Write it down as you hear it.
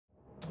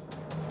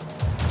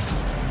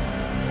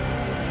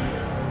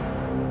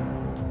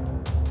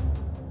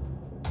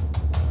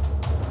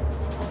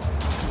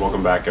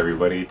Welcome back,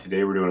 everybody.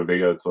 Today we're doing a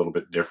video that's a little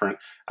bit different.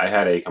 I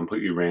had a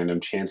completely random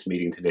chance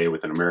meeting today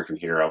with an American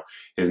hero.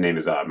 His name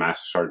is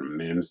Master Sergeant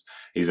Mims.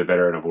 He's a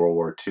veteran of World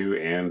War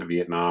II and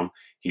Vietnam.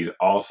 He's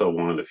also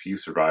one of the few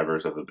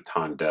survivors of the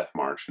Bataan Death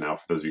March. Now,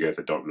 for those of you guys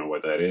that don't know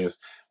what that is,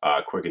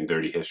 quick and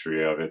dirty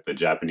history of it. The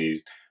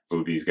Japanese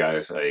moved these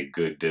guys a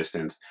good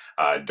distance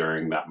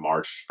during that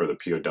march for the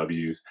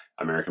POWs,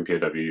 American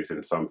POWs,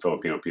 and some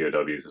Filipino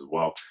POWs as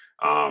well.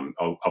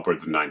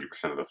 Upwards of 90%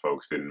 of the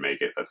folks didn't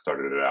make it that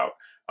started it out.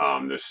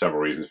 There's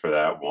several reasons for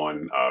that.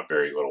 One,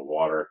 very little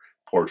water,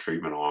 poor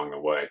treatment along the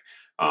way.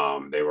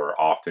 They were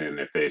often,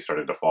 if they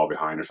started to fall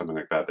behind or something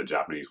like that, the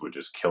Japanese would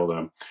just kill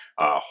them.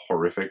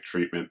 Horrific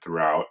treatment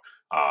throughout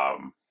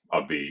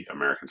of the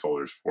American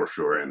soldiers for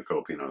sure, and the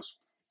Filipinos.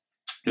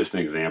 Just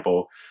an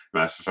example,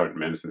 Master Sergeant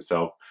Mims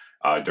himself,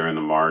 during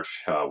the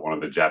march, one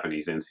of the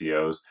Japanese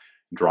NCOs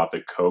dropped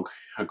a Coke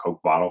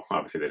bottle.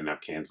 Obviously, they didn't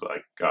have cans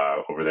like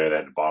over there. They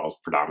had bottles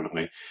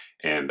predominantly.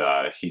 And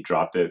he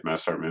dropped it.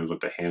 Master Sergeant Mims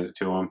went to hand it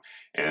to him.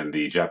 And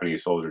the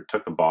Japanese soldier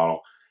took the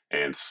bottle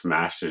and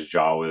smashed his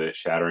jaw with it,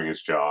 shattering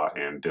his jaw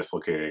and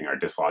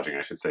dislodging,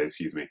 I should say,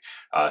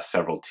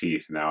 several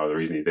teeth. Now, the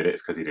reason he did it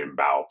is because he didn't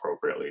bow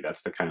appropriately.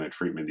 That's the kind of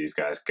treatment these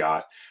guys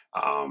got.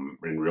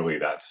 And really,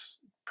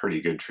 that's pretty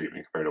good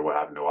treatment compared to what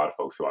happened to a lot of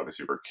folks who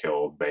obviously were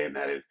killed,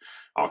 bayoneted,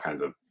 all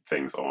kinds of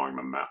things along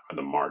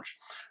the march.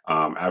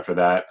 After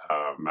that,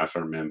 Master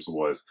Sergeant Mims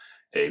was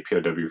a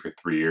POW for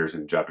 3 years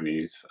in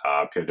Japanese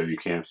POW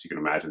camps. You can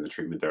imagine the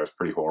treatment there was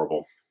pretty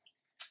horrible.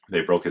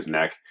 They broke his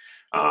neck,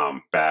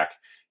 back.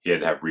 He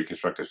had to have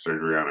reconstructive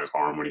surgery on his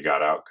arm when he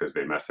got out because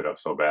they messed it up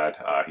so bad.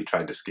 He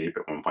tried to escape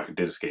at one point. He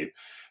did escape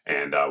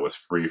and was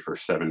free for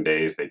 7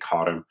 days. They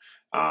caught him,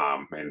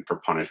 and for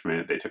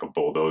punishment, they took a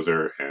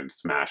bulldozer and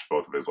smashed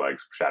both of his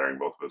legs, shattering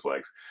both of his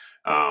legs.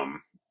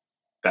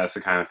 That's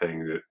the kind of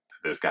thing that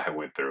this guy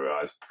went through.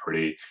 It's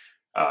pretty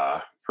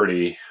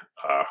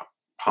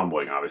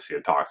humbling, obviously,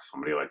 to talk to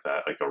somebody like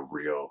that, like a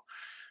real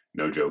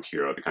no-joke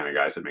hero, the kind of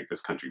guys that make this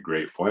country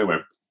great. Well, anyway,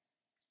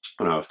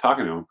 when I was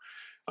talking to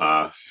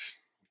him,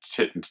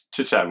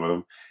 chit-chatting with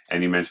him,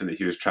 and he mentioned that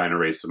he was trying to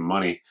raise some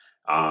money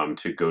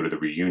to go to the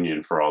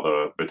reunion for all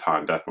the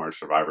Bataan Death March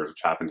survivors,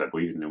 which happens, I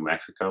believe, in New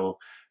Mexico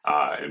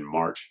in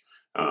March.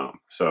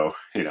 So,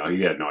 you know,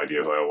 he had no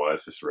idea who I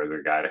was, just a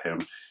regular guy to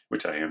him,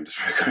 which I am just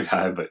a regular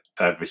guy, but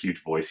I have a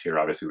huge voice here,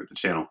 obviously, with the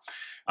channel.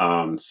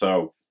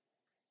 So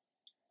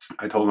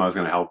I told him I was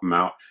going to help him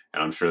out,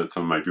 and I'm sure that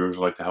some of my viewers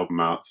would like to help him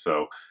out.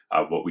 So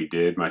what we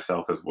did,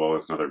 myself as well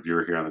as another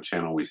viewer here on the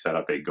channel, we set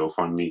up a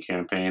GoFundMe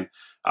campaign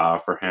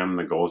for him.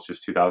 The goal is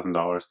just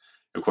 $2,000.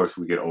 Of course,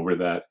 we get over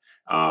that.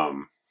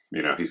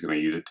 You know, he's going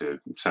to use it to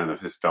send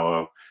his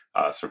fellow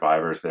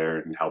survivors there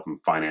and help them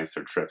finance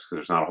their trips, because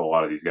there's not a whole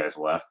lot of these guys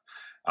left.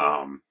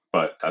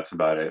 But that's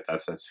about it.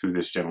 That's who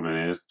this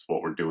gentleman is. It's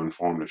what we're doing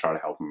for him to try to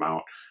help him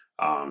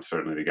out.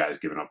 Certainly the guy's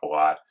given up a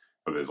lot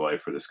of his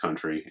life for this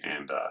country,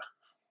 and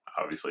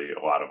obviously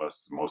a lot of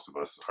us, most of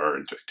us, are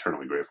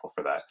eternally grateful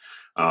for that.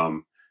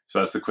 So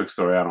that's the quick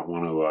story. I don't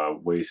want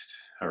to waste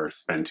or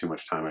spend too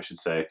much time, I should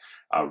say,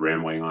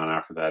 rambling on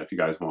after that. If you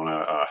guys want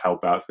to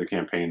help out the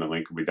campaign, the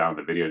link will be down in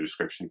the video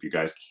description. If you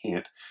guys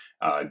can't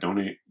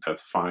donate,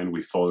 that's fine.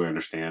 We fully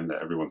understand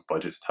that everyone's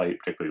budget's tight,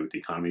 particularly with the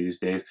economy these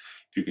days.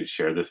 If you could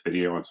share this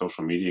video on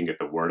social media and get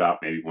the word out,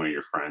 maybe one of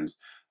your friends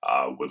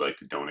would like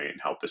to donate and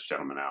help this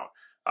gentleman out.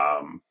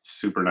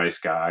 Super nice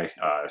guy.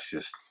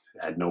 Just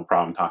had no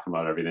problem talking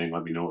about everything.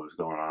 Let me know what was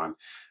going on.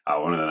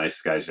 One of the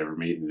nicest guys you ever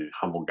meet, and a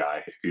humble guy.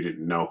 If you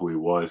didn't know who he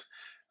was,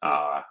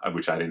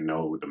 which I didn't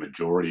know the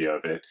majority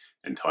of it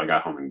until I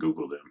got home and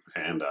Googled him,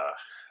 and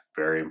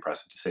very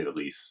impressive to say the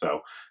least.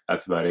 So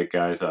that's about it,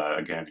 guys.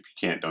 Again, if you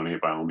can't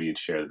donate, by all means,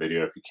 share the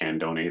video. If you can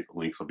donate, the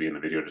links will be in the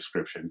video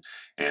description,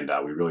 and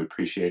we really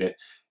appreciate it.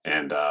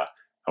 And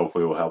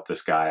hopefully we'll help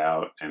this guy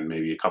out, and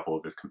maybe a couple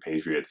of his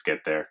compatriots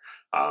get there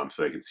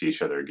so they can see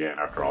each other again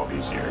after all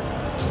these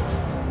years.